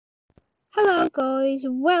Hello guys,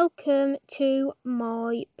 welcome to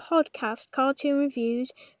my podcast Cartoon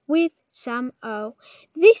Reviews with Sam O.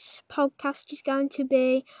 This podcast is going to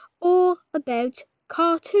be all about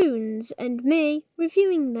cartoons and me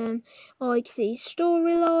reviewing them, like the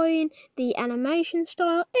storyline, the animation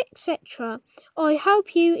style, etc. I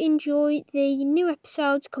hope you enjoy the new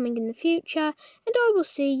episodes coming in the future, and I will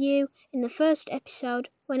see you in the first episode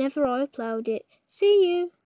whenever I upload it. See you!